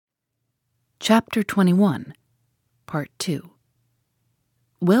Chapter 21, Part 2.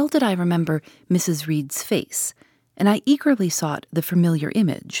 Well did I remember Mrs. Reed's face, and I eagerly sought the familiar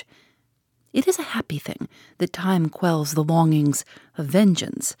image. It is a happy thing that time quells the longings of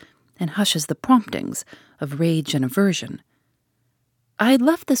vengeance and hushes the promptings of rage and aversion. I had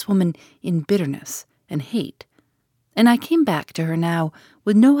left this woman in bitterness and hate, and I came back to her now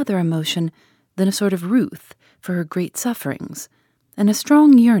with no other emotion than a sort of ruth for her great sufferings, and a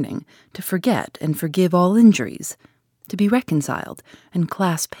strong yearning to forget and forgive all injuries, to be reconciled and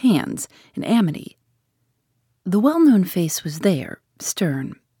clasp hands in amity. The well-known face was there,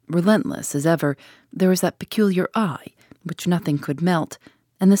 stern, relentless as ever. There was that peculiar eye which nothing could melt,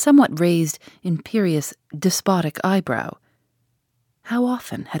 and the somewhat raised, imperious, despotic eyebrow. How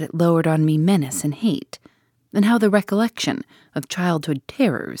often had it lowered on me menace and hate, and how the recollection of childhood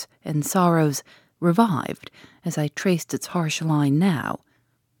terrors and sorrows revived as I traced its harsh line now.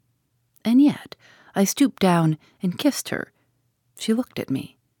 And yet I stooped down and kissed her. She looked at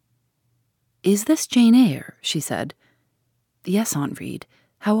me. "Is this Jane Eyre?" she said. "Yes, Aunt Reed.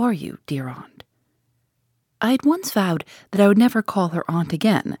 How are you, dear aunt?" I had once vowed that I would never call her aunt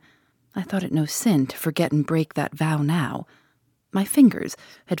again. I thought it no sin to forget and break that vow now. My fingers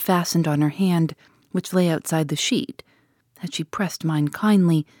had fastened on her hand, which lay outside the sheet. Had she pressed mine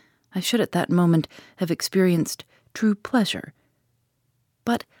kindly, I should at that moment have experienced true pleasure.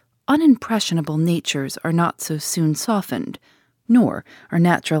 But unimpressionable natures are not so soon softened, nor are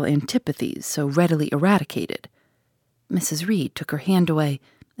natural antipathies so readily eradicated. Mrs. Reed took her hand away,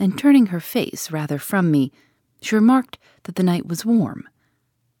 and turning her face rather from me, she remarked that the night was warm.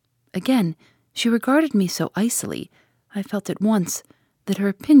 Again, she regarded me so icily, I felt at once that her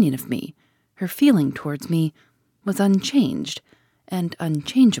opinion of me, her feeling towards me, was unchanged and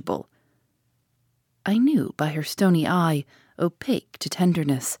unchangeable. I knew by her stony eye, opaque to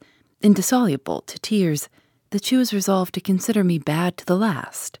tenderness, indissoluble to tears, that she was resolved to consider me bad to the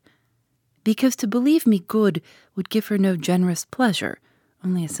last, because to believe me good would give her no generous pleasure,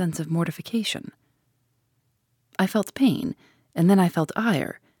 only a sense of mortification. I felt pain, and then I felt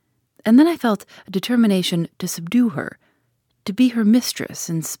ire, and then I felt a determination to subdue her, to be her mistress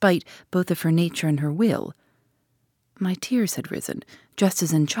in spite both of her nature and her will. My tears had risen, just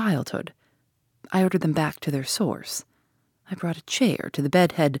as in childhood. I ordered them back to their source. I brought a chair to the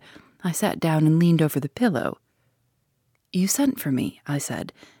bedhead. I sat down and leaned over the pillow. "You sent for me," I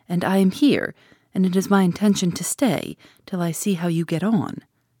said, "and I am here, and it is my intention to stay till I see how you get on."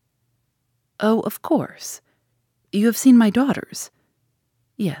 "Oh, of course. You have seen my daughters?"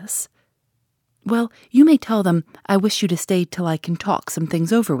 "Yes." "Well, you may tell them I wish you to stay till I can talk some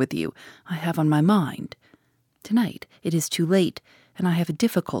things over with you I have on my mind. Tonight it is too late, and I have a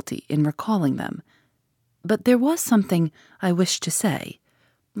difficulty in recalling them. But there was something I wished to say.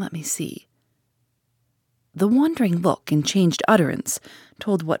 Let me see." The wandering look and changed utterance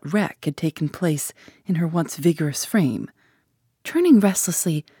told what wreck had taken place in her once vigorous frame. Turning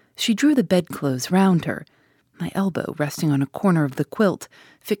restlessly, she drew the bedclothes round her. My elbow, resting on a corner of the quilt,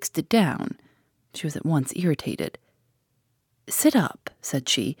 fixed it down. She was at once irritated. "Sit up," said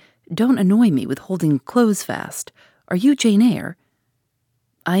she. "Don't annoy me with holding clothes fast. Are you Jane Eyre?"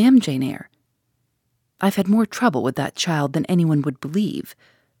 "I am Jane Eyre." "I've had more trouble with that child than anyone would believe.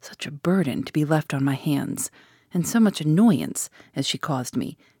 Such a burden to be left on my hands, and so much annoyance as she caused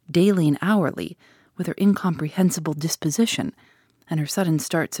me, daily and hourly, with her incomprehensible disposition, and her sudden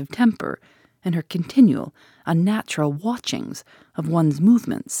starts of temper, and her continual, unnatural watchings of one's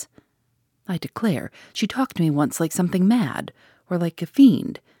movements. I declare, she talked to me once like something mad, or like a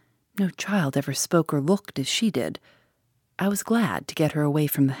fiend. No child ever spoke or looked as she did. I was glad to get her away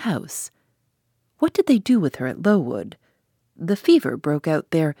from the house. What did they do with her at Lowood? The fever broke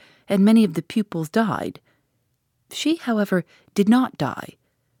out there, and many of the pupils died. She, however, did not die,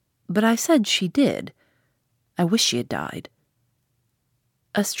 but I said she did. I wish she had died."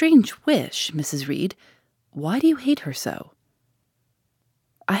 "A strange wish, Mrs. Reed. Why do you hate her so?"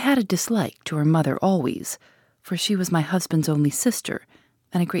 "I had a dislike to her mother always, for she was my husband's only sister,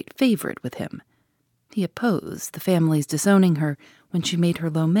 and a great favorite with him. He opposed the family's disowning her when she made her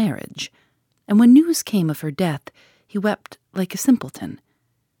low marriage, and when news came of her death, he wept like a simpleton.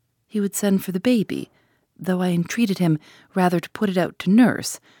 He would send for the baby, though I entreated him rather to put it out to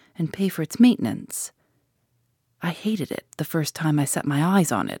nurse and pay for its maintenance. I hated it the first time I set my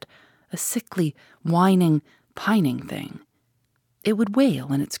eyes on it, a sickly, whining, pining thing. It would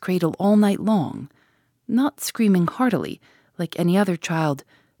wail in its cradle all night long, not screaming heartily like any other child,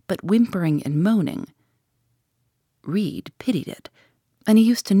 but whimpering and moaning. Reed pitied it, and he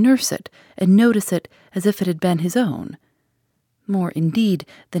used to nurse it and notice it as if it had been his own. more, indeed,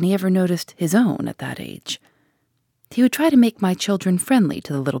 than he ever noticed his own at that age. He would try to make my children friendly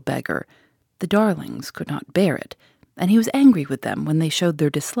to the little beggar. The darlings could not bear it, and he was angry with them when they showed their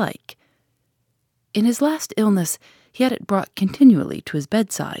dislike. In his last illness, he had it brought continually to his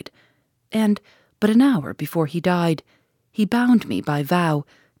bedside, and, but an hour before he died, he bound me by vow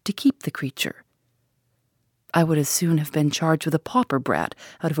to keep the creature. I would as soon have been charged with a pauper brat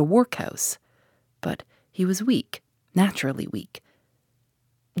out of a workhouse, but he was weak, naturally weak.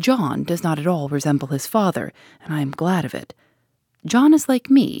 John does not at all resemble his father, and I am glad of it. John is like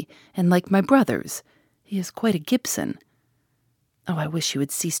me, and like my brothers. He is quite a Gibson. Oh, I wish he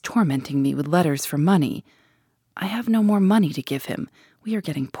would cease tormenting me with letters for money. I have no more money to give him. We are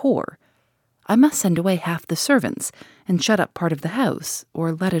getting poor. I must send away half the servants, and shut up part of the house,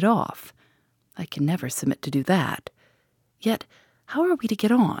 or let it off. I can never submit to do that. Yet, how are we to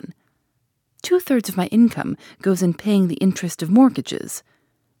get on? 2/3 of my income goes in paying the interest of mortgages.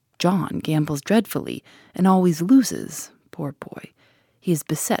 John gambles dreadfully, and always loses, poor boy. He is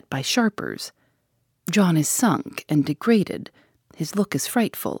beset by sharpers. John is sunk and degraded. His look is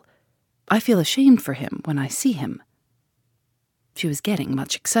frightful. I feel ashamed for him when I see him. She was getting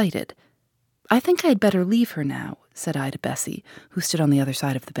much excited. I think I had better leave her now, said I to Bessie, who stood on the other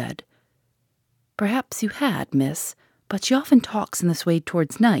side of the bed. Perhaps you had, miss, but she often talks in this way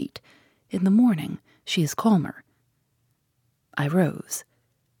towards night. In the morning she is calmer. I rose.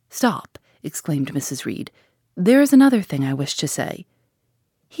 Stop, exclaimed Mrs. Reed. There is another thing I wish to say.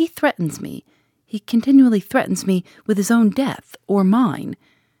 He threatens me. He continually threatens me with his own death, or mine,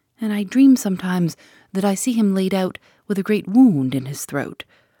 and I dream sometimes that I see him laid out with a great wound in his throat,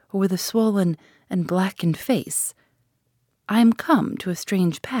 or with a swollen and blackened face. I am come to a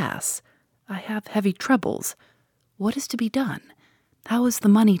strange pass. I have heavy troubles. What is to be done? How is the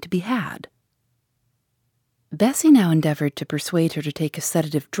money to be had? Bessie now endeavored to persuade her to take a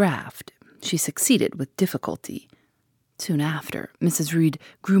sedative draught. She succeeded with difficulty. Soon after, Mrs. Reed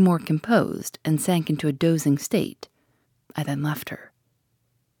grew more composed and sank into a dozing state. I then left her.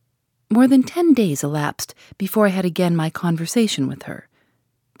 More than 10 days elapsed before I had again my conversation with her.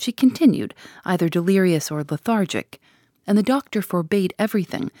 She continued either delirious or lethargic, and the doctor forbade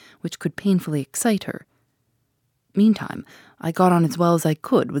everything which could painfully excite her. Meantime, I got on as well as I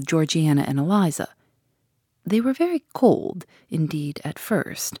could with Georgiana and Eliza. They were very cold, indeed, at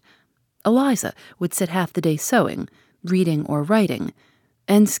first. Eliza would sit half the day sewing, reading or writing,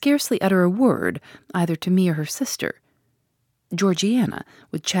 and scarcely utter a word either to me or her sister. Georgiana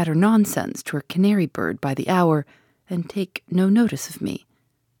would chatter nonsense to her canary bird by the hour and take no notice of me.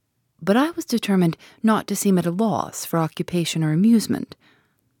 But I was determined not to seem at a loss for occupation or amusement.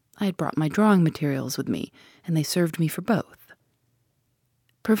 I had brought my drawing materials with me, and they served me for both.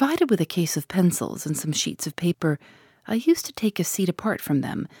 Provided with a case of pencils and some sheets of paper, I used to take a seat apart from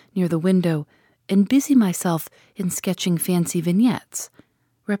them, near the window, and busy myself in sketching fancy vignettes,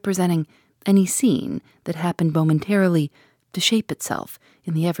 representing any scene that happened momentarily to shape itself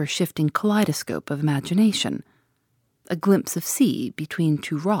in the ever-shifting kaleidoscope of imagination. A glimpse of sea between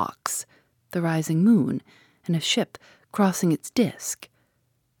two rocks, the rising moon, and a ship crossing its disk,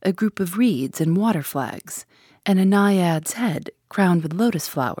 a group of reeds and water flags, and a naiad's head crowned with lotus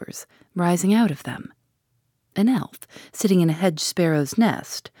flowers rising out of them, an elf sitting in a hedge sparrow's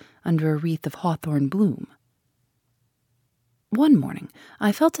nest under a wreath of hawthorn bloom. One morning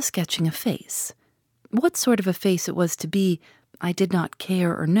I fell to sketching a face. What sort of a face it was to be, I did not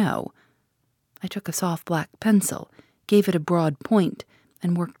care or know. I took a soft black pencil, gave it a broad point,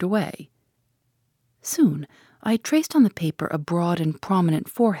 and worked away. Soon I traced on the paper a broad and prominent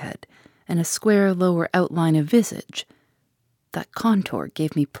forehead, and a square lower outline of visage. That contour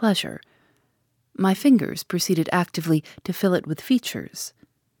gave me pleasure. My fingers proceeded actively to fill it with features.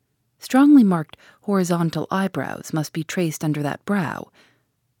 Strongly marked horizontal eyebrows must be traced under that brow.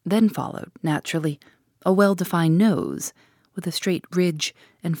 Then followed, naturally, a well-defined nose, with a straight ridge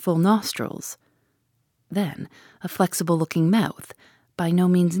and full nostrils. Then a flexible-looking mouth, by no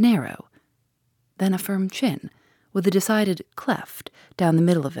means narrow. Then a firm chin, with a decided cleft down the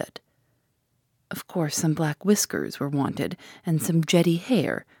middle of it. Of course, some black whiskers were wanted, and some jetty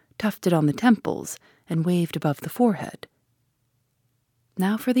hair, tufted on the temples and waved above the forehead.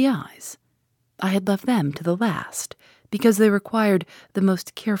 Now for the eyes. I had left them to the last, because they required the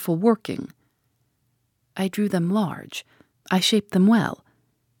most careful working. I drew them large. I shaped them well.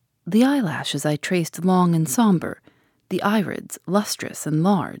 The eyelashes I traced long and somber, the irids lustrous and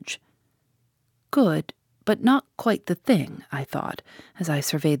large. Good, but not quite the thing, I thought, as I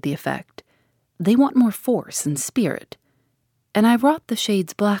surveyed the effect. They want more force and spirit. And I wrought the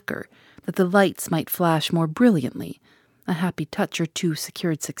shades blacker, that the lights might flash more brilliantly, a happy touch or two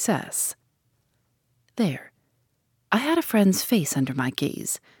secured success. There, I had a friend's face under my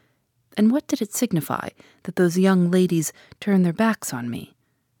gaze, and what did it signify that those young ladies turned their backs on me?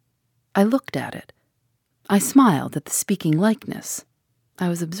 I looked at it. I smiled at the speaking likeness. I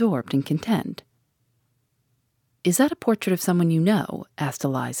was absorbed and content. "Is that a portrait of someone you know?" asked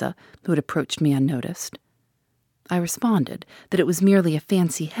Eliza, who had approached me unnoticed. I responded that it was merely a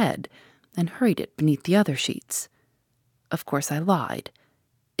fancy head, and hurried it beneath the other sheets. Of course I lied.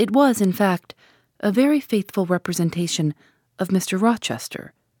 It was, in fact, a very faithful representation of Mr.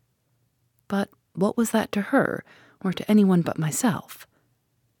 Rochester. But what was that to her, or to anyone but myself?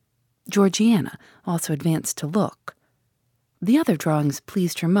 Georgiana also advanced to look. The other drawings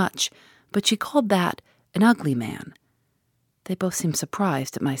pleased her much, but she called that an ugly man. They both seemed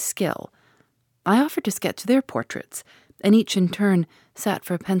surprised at my skill. I offered to sketch their portraits, and each in turn sat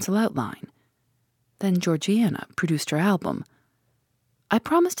for a pencil outline. Then Georgiana produced her album. I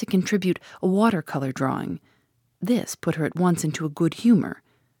promised to contribute a watercolor drawing. This put her at once into a good humor.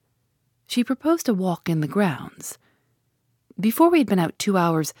 She proposed a walk in the grounds. Before we had been out 2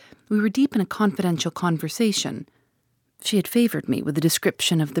 hours, we were deep in a confidential conversation. She had favored me with a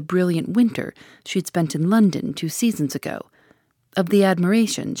description of the brilliant winter she had spent in London 2 seasons ago, of the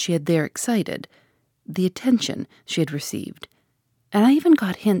admiration she had there excited, the attention she had received, and I even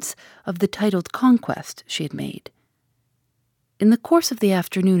got hints of the titled conquest she had made. In the course of the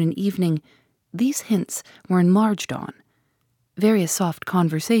afternoon and evening, these hints were enlarged on. Various soft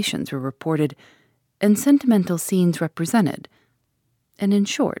conversations were reported, and sentimental scenes represented, and in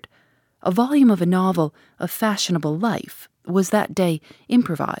short, a volume of a novel of fashionable life was that day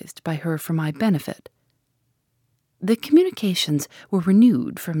improvised by her for my benefit. The communications were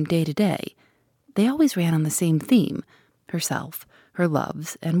renewed from day to day. They always ran on the same theme: herself, her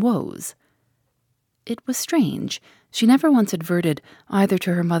loves, and woes. It was strange. She never once adverted either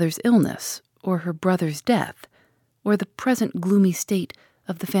to her mother's illness, or her brother's death, or the present gloomy state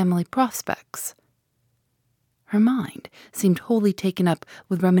of the family prospects. Her mind seemed wholly taken up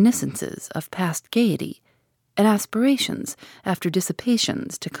with reminiscences of past gaiety, and aspirations after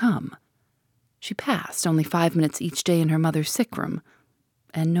dissipations to come. She passed only 5 minutes each day in her mother's sick room,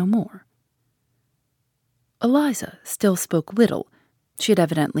 and no more. Eliza still spoke little. She had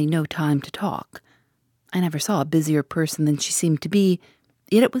evidently no time to talk. I never saw a busier person than she seemed to be,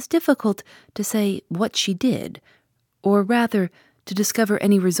 yet it was difficult to say what she did, or rather to discover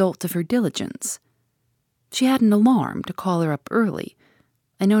any result of her diligence. She had an alarm to call her up early.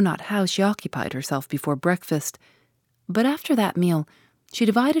 I know not how she occupied herself before breakfast, but after that meal she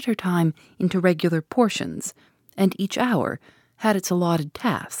divided her time into regular portions, and each hour had its allotted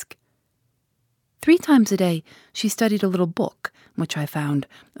task. 3 times a day she studied a little book, which I found,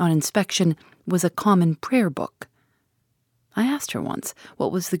 on inspection, was a common prayer book. I asked her once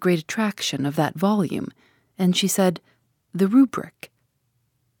what was the great attraction of that volume, and she said, "The rubric."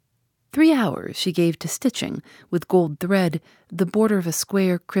 3 hours she gave to stitching, with gold thread, the border of a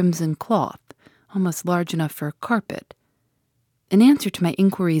square crimson cloth, almost large enough for a carpet. In answer to my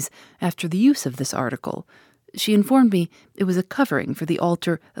inquiries after the use of this article, she informed me it was a covering for the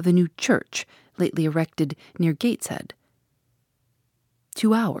altar of a new church lately erected near Gateshead.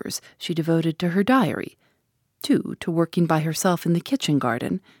 2 hours she devoted to her diary, 2 to working by herself in the kitchen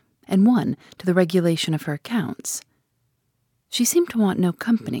garden, and 1 to the regulation of her accounts. She seemed to want no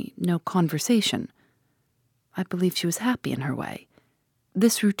company, no conversation. I believe she was happy in her way.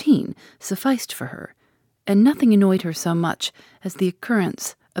 This routine sufficed for her, and nothing annoyed her so much as the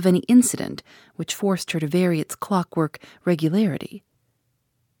occurrence of any incident which forced her to vary its clockwork regularity.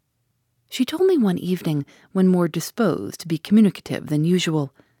 She told me one evening, when more disposed to be communicative than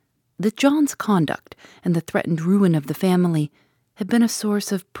usual, that John's conduct and the threatened ruin of the family had been a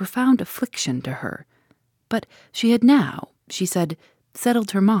source of profound affliction to her, but she had now, she said,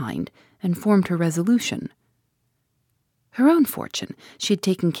 settled her mind and formed her resolution. Her own fortune she had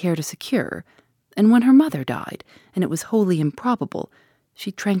taken care to secure, and when her mother died, and it was wholly improbable,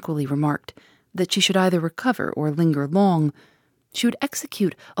 she tranquilly remarked that she should either recover or linger long, she would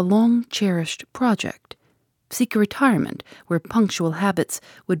execute a long-cherished project, seek a retirement where punctual habits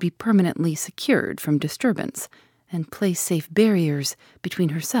would be permanently secured from disturbance, and place safe barriers between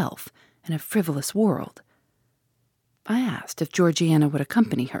herself and a frivolous world. I asked if Georgiana would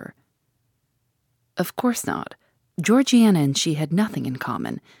accompany her. Of course not. Georgiana and she had nothing in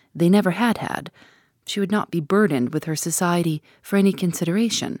common. They never had had. She would not be burdened with her society for any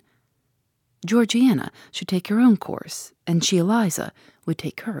consideration. Georgiana should take her own course, and she, Eliza, would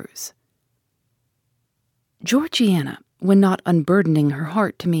take hers. Georgiana, when not unburdening her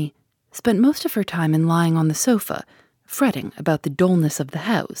heart to me, spent most of her time in lying on the sofa, fretting about the dullness of the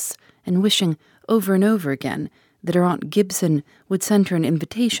house, and wishing over and over again that her Aunt Gibson would send her an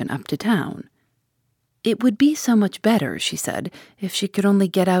invitation up to town. It would be so much better, she said, if she could only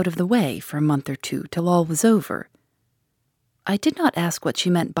get out of the way for a month or two till all was over. I did not ask what she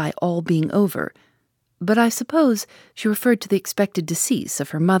meant by all being over, but I suppose she referred to the expected decease of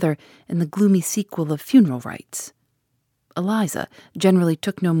her mother and the gloomy sequel of funeral rites. Eliza generally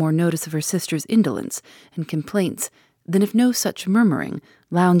took no more notice of her sister's indolence and complaints than if no such murmuring,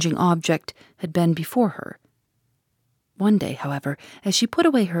 lounging object had been before her. One day, however, as she put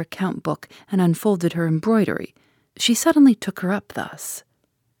away her account book and unfolded her embroidery, she suddenly took her up thus.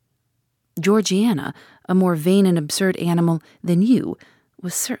 Georgiana, a more vain and absurd animal than you,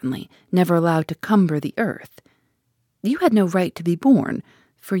 was certainly never allowed to cumber the earth. You had no right to be born,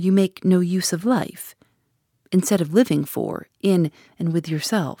 for you make no use of life. Instead of living for, in, and with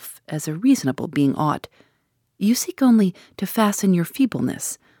yourself, as a reasonable being ought, you seek only to fasten your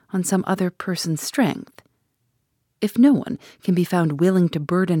feebleness on some other person's strength. If no one can be found willing to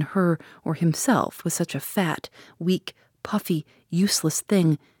burden her or himself with such a fat, weak, puffy, useless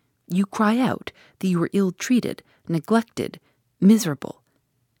thing, you cry out that you are ill-treated, neglected, miserable.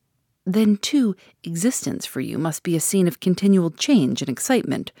 Then, too, existence for you must be a scene of continual change and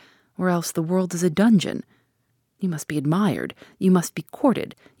excitement, or else the world is a dungeon. You must be admired, you must be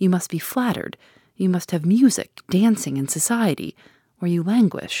courted, you must be flattered, you must have music, dancing, and society, or you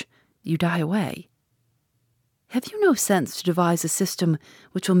languish, you die away. Have you no sense to devise a system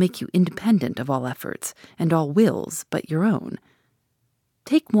which will make you independent of all efforts and all wills but your own?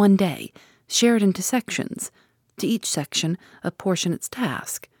 Take one day, share it into sections, to each section apportion its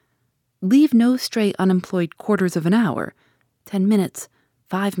task. Leave no stray unemployed quarters of an hour, 10 minutes,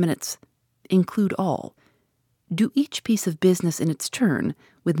 5 minutes, include all. Do each piece of business in its turn,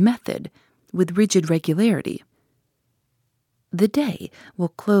 with method, with rigid regularity. The day will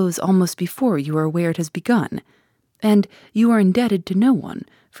close almost before you are aware it has begun, and you are indebted to no one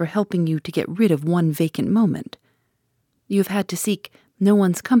for helping you to get rid of one vacant moment. You have had to seek no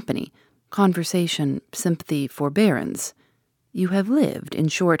one's company, conversation, sympathy, forbearance. You have lived, in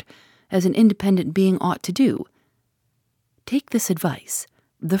short, as an independent being ought to do. Take this advice,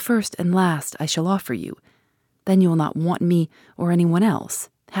 the first and last I shall offer you. Then you will not want me or anyone else,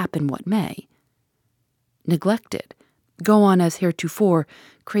 happen what may. Neglect it. Go on as heretofore,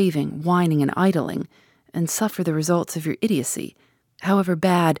 craving, whining, and idling, and suffer the results of your idiocy, however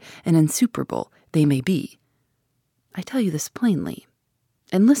bad and insuperable they may be. I tell you this plainly.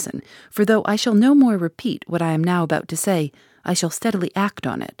 And listen, for though I shall no more repeat what I am now about to say, I shall steadily act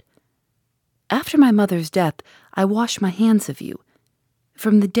on it. After my mother's death, I wash my hands of you.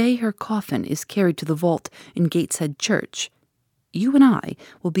 From the day her coffin is carried to the vault in Gateshead Church, you and I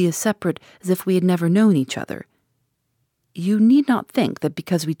will be as separate as if we had never known each other. You need not think that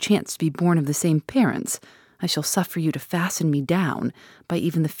because we chance to be born of the same parents, I shall suffer you to fasten me down by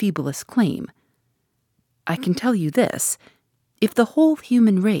even the feeblest claim. I can tell you this, if the whole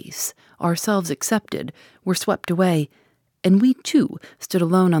human race, ourselves excepted, were swept away, and we too stood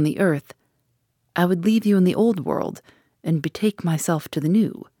alone on the earth, I would leave you in the old world and betake myself to the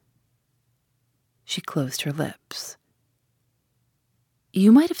new. She closed her lips.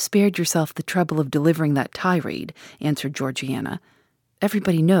 You might have spared yourself the trouble of delivering that tirade, answered Georgiana.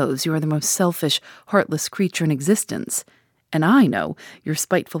 Everybody knows you are the most selfish, heartless creature in existence, and I know your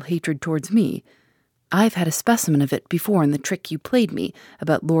spiteful hatred towards me. I've had a specimen of it before in the trick you played me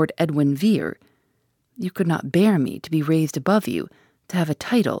about Lord Edwin Vere. You could not bear me to be raised above you, to have a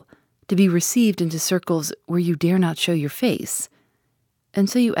title, to be received into circles where you dare not show your face. And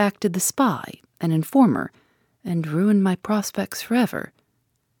so you acted the spy and informer, and ruined my prospects forever.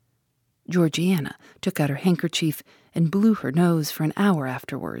 Georgiana took out her handkerchief and blew her nose for an hour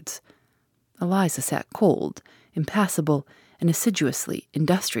afterwards. Eliza sat cold, impassible, and assiduously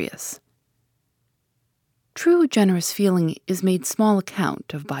industrious. True generous feeling is made small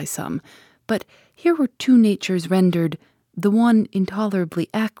account of by some, but here were two natures rendered, the one intolerably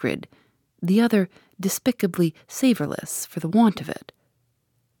acrid, the other despicably savourless for the want of it.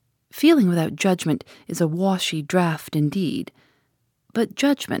 Feeling without judgment is a washy draught indeed, but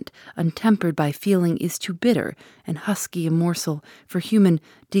judgment untempered by feeling is too bitter and husky a morsel for human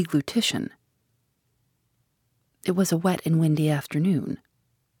deglutition. It was a wet and windy afternoon.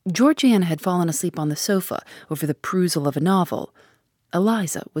 Georgiana had fallen asleep on the sofa over the perusal of a novel.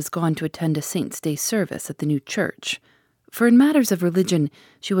 Eliza was gone to attend a Saint's Day service at the new church, for in matters of religion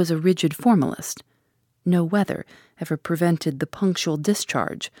she was a rigid formalist. No weather ever prevented the punctual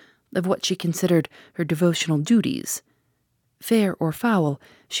discharge of what she considered her devotional duties. Fair or foul,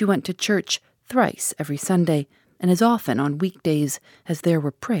 she went to church thrice every Sunday, and as often on weekdays as there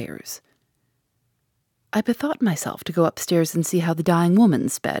were prayers. I bethought myself to go upstairs and see how the dying woman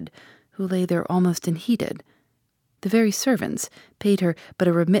sped, who lay there almost unheeded. The very servants paid her but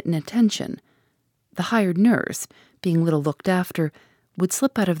a remittent attention. The hired nurse, being little looked after, would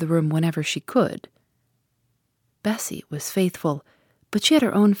slip out of the room whenever she could. Bessie was faithful, but she had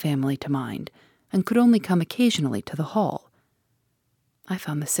her own family to mind, and could only come occasionally to the hall. I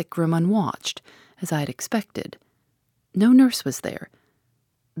found the sick room unwatched, as I had expected. No nurse was there.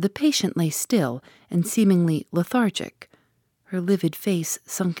 The patient lay still and seemingly lethargic, her livid face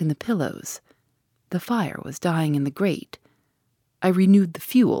sunk in the pillows. The fire was dying in the grate. I renewed the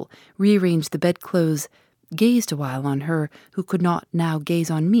fuel, rearranged the bedclothes, gazed a while on her who could not now gaze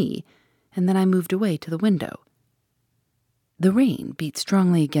on me, and then I moved away to the window. The rain beat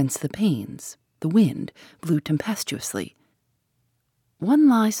strongly against the panes. The wind blew tempestuously. One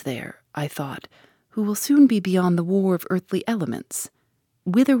lies there, I thought, who will soon be beyond the war of earthly elements.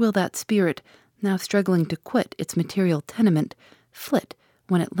 Whither will that spirit, now struggling to quit its material tenement, flit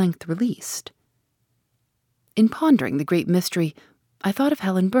when at length released? In pondering the great mystery, I thought of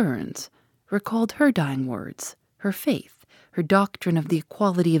Helen Burns, recalled her dying words, her faith, her doctrine of the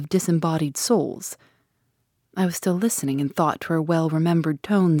equality of disembodied souls. I was still listening in thought to her well-remembered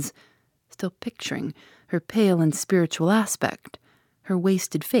tones, still picturing her pale and spiritual aspect, her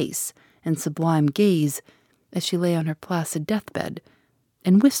wasted face and sublime gaze as she lay on her placid deathbed,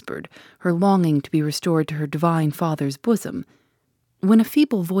 and whispered her longing to be restored to her divine Father's bosom, when a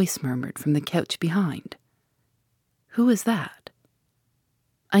feeble voice murmured from the couch behind, "Who is that?"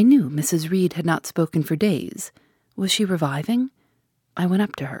 I knew Mrs. Reed had not spoken for days. Was she reviving? I went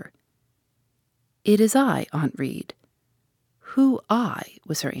up to her. "It is I, Aunt Reed." "Who I?"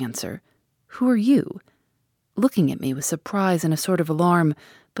 was her answer. "Who are you?" Looking at me with surprise and a sort of alarm,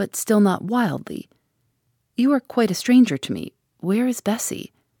 but still not wildly. "You are quite a stranger to me. Where is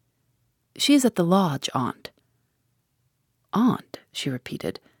Bessie?" "She is at the lodge, Aunt." "Aunt," she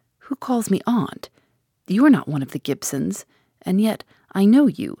repeated. "Who calls me aunt? You are not one of the Gibsons, and yet I know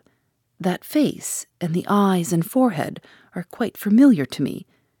you. That face, and the eyes and forehead are quite familiar to me.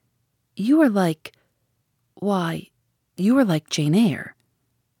 You are like... why, you are like Jane Eyre."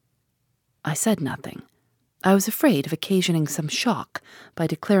 I said nothing. I was afraid of occasioning some shock by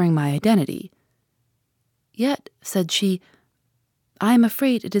declaring my identity. "Yet," said she, "I am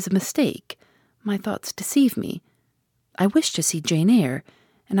afraid it is a mistake. My thoughts deceive me. I wish to see Jane Eyre,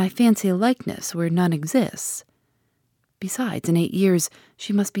 and I fancy a likeness where none exists. Besides, in 8 years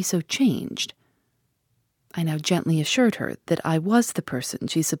she must be so changed." I now gently assured her that I was the person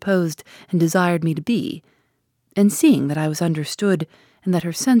she supposed and desired me to be, and seeing that I was understood and that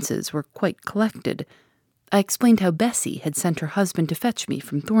her senses were quite collected, I explained how Bessie had sent her husband to fetch me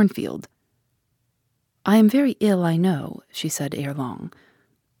from Thornfield. "I am very ill, I know," she said ere long.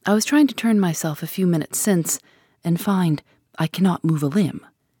 "I was trying to turn myself a few minutes since, and find I cannot move a limb.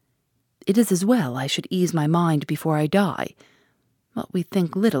 It is as well I should ease my mind before I die. What we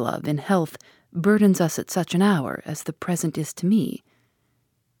think little of in health burdens us at such an hour as the present is to me.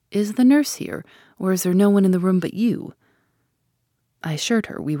 Is the nurse here, or is there no one in the room but you?" I assured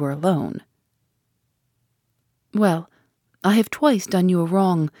her we were alone. "Well, I have twice done you a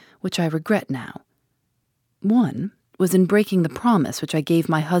wrong which I regret now. One was in breaking the promise which I gave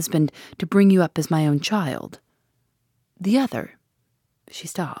my husband to bring you up as my own child. The other—" She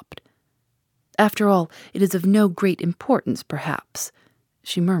stopped. "After all, it is of no great importance, perhaps,"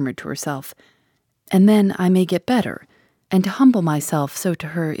 she murmured to herself, "and then I may get better, and to humble myself so to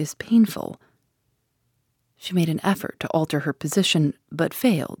her is painful." She made an effort to alter her position, but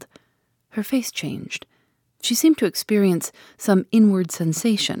failed. Her face changed. She seemed to experience some inward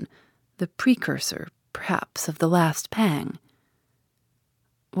sensation, the precursor, perhaps, of the last pang.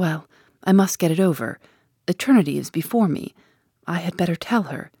 "Well, I must get it over. Eternity is before me. I had better tell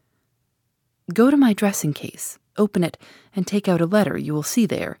her. Go to my dressing case, open it, and take out a letter you will see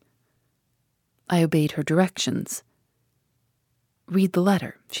there." I obeyed her directions. "Read the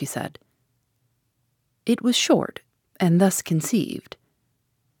letter," she said. It was short, and thus conceived.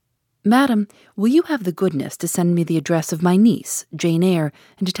 "Madam, will you have the goodness to send me the address of my niece, Jane Eyre,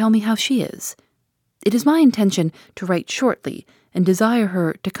 and to tell me how she is? It is my intention to write shortly, and desire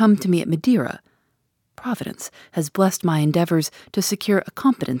her to come to me at Madeira. Providence has blessed my endeavors to secure a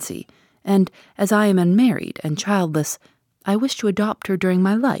competency, and, as I am unmarried and childless, I wish to adopt her during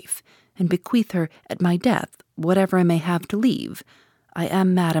my life, and bequeath her at my death whatever I may have to leave. I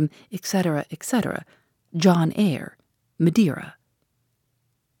am, Madam, etc., etc., John Eyre, Madeira."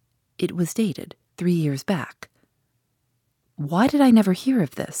 It was dated 3 years back. Why did I never hear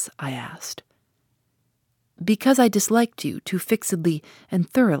of this? I asked. because I disliked you too fixedly and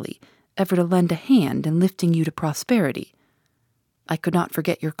thoroughly ever to lend a hand in lifting you to prosperity. I could not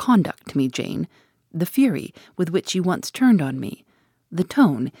forget your conduct to me, Jane, the fury with which you once turned on me, the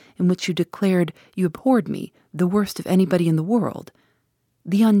tone in which you declared you abhorred me, the worst of anybody in the world,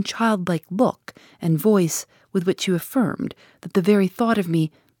 the unchildlike look and voice with which you affirmed that the very thought of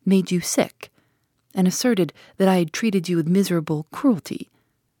me made you sick, and asserted that I had treated you with miserable cruelty.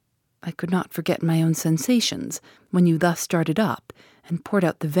 I could not forget my own sensations when you thus started up and poured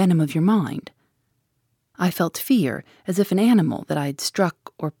out the venom of your mind. I felt fear as if an animal that I had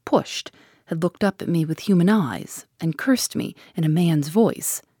struck or pushed had looked up at me with human eyes and cursed me in a man's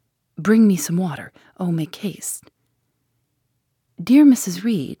voice. "Bring me some water. Oh, make haste." "Dear Mrs.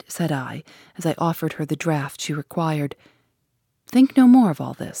 Reed," said I, as I offered her the draught she required, "think no more of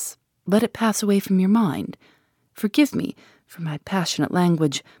all this. Let it pass away from your mind. Forgive me for my passionate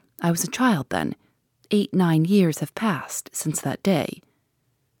language. I was a child then. 8-9 years have passed since that day."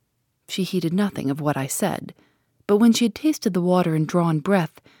 She heeded nothing of what I said, but when she had tasted the water and drawn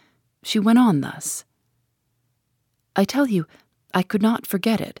breath, she went on thus. "I tell you, I could not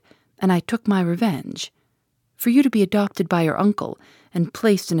forget it, and I took my revenge. For you to be adopted by your uncle and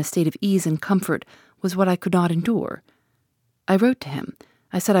placed in a state of ease and comfort was what I could not endure. I wrote to him.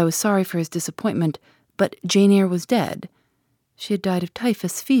 I said I was sorry for his disappointment, but Jane Eyre was dead. She had died of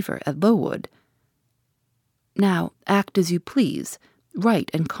typhus fever at Lowood. Now, act as you please,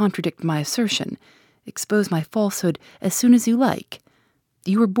 write and contradict my assertion, expose my falsehood as soon as you like.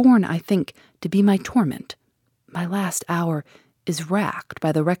 You were born, I think, to be my torment. My last hour is racked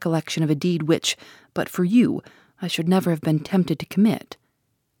by the recollection of a deed which, but for you, I should never have been tempted to commit.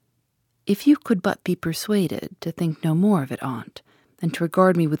 If you could but be persuaded to think no more of it, aunt, and to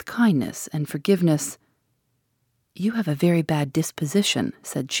regard me with kindness and forgiveness—" "You have a very bad disposition,"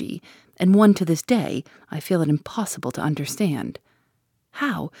 said she, "and one to this day I feel it impossible to understand.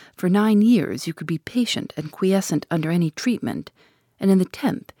 How, for 9 years, you could be patient and quiescent under any treatment, and in the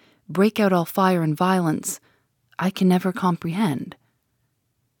 10th break out all fire and violence, I can never comprehend.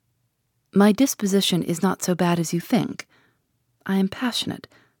 My disposition is not so bad as you think. I am passionate,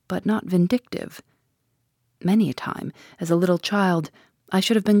 but not vindictive. Many a time, as a little child, I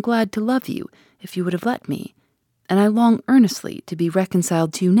should have been glad to love you if you would have let me, and I long earnestly to be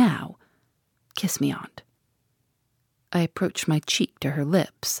reconciled to you now. Kiss me, aunt." I approached my cheek to her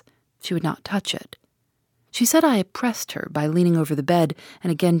lips. She would not touch it. She said I oppressed her by leaning over the bed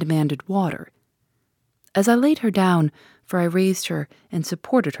and again demanded water. As I laid her down, for I raised her and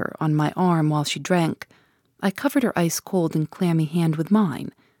supported her on my arm while she drank, I covered her ice-cold and clammy hand with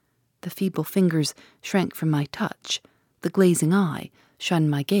mine. The feeble fingers shrank from my touch. The glazing eye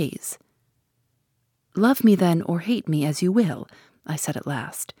shunned my gaze. "Love me then, or hate me as you will," I said at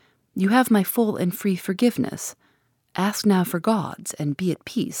last. "You have my full and free forgiveness. Ask now for God's, and be at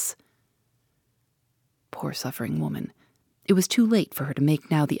peace." Poor suffering woman. It was too late for her to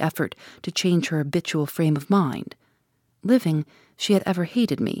make now the effort to change her habitual frame of mind. Living, she had ever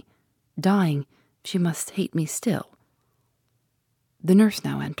hated me. Dying, she must hate me still. The nurse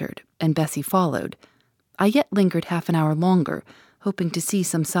now entered, and Bessie followed. I yet lingered half an hour longer, hoping to see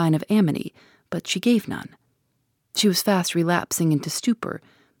some sign of amity, but she gave none. She was fast relapsing into stupor,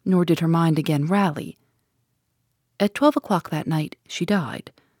 nor did her mind again rally. At 12 o'clock that night she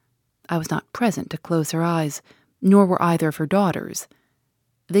died. I was not present to close her eyes, nor were either of her daughters.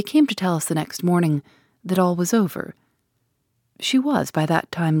 They came to tell us the next morning that all was over. She was by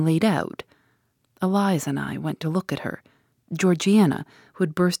that time laid out. Eliza and I went to look at her. Georgiana, who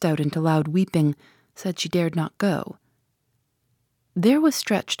had burst out into loud weeping, said she dared not go. There was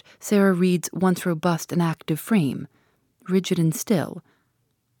stretched Sarah Reed's once robust and active frame, rigid and still.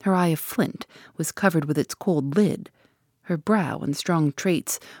 Her eye of flint was covered with its cold lid. Her brow and strong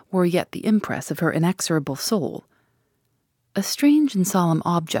traits wore yet the impress of her inexorable soul. A strange and solemn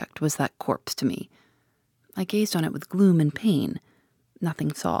object was that corpse to me. I gazed on it with gloom and pain.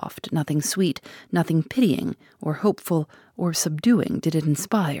 Nothing soft, nothing sweet, nothing pitying or hopeful or subduing did it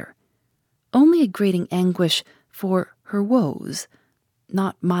inspire. Only a grating anguish for her woes,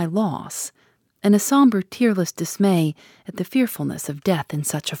 not my loss, and a somber, tearless dismay at the fearfulness of death in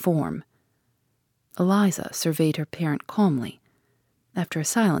such a form. Eliza surveyed her parent calmly. After a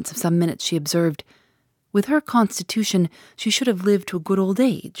silence of some minutes she observed, "With her constitution she should have lived to a good old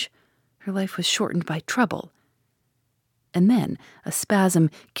age. Her life was shortened by trouble." And then a spasm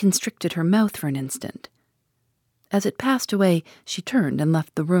constricted her mouth for an instant. As it passed away, she turned and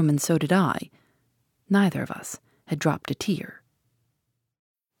left the room, and so did I. Neither of us had dropped a tear.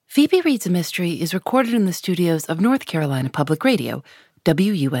 Phoebe Reads a Mystery is recorded in the studios of North Carolina Public Radio,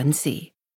 WUNC.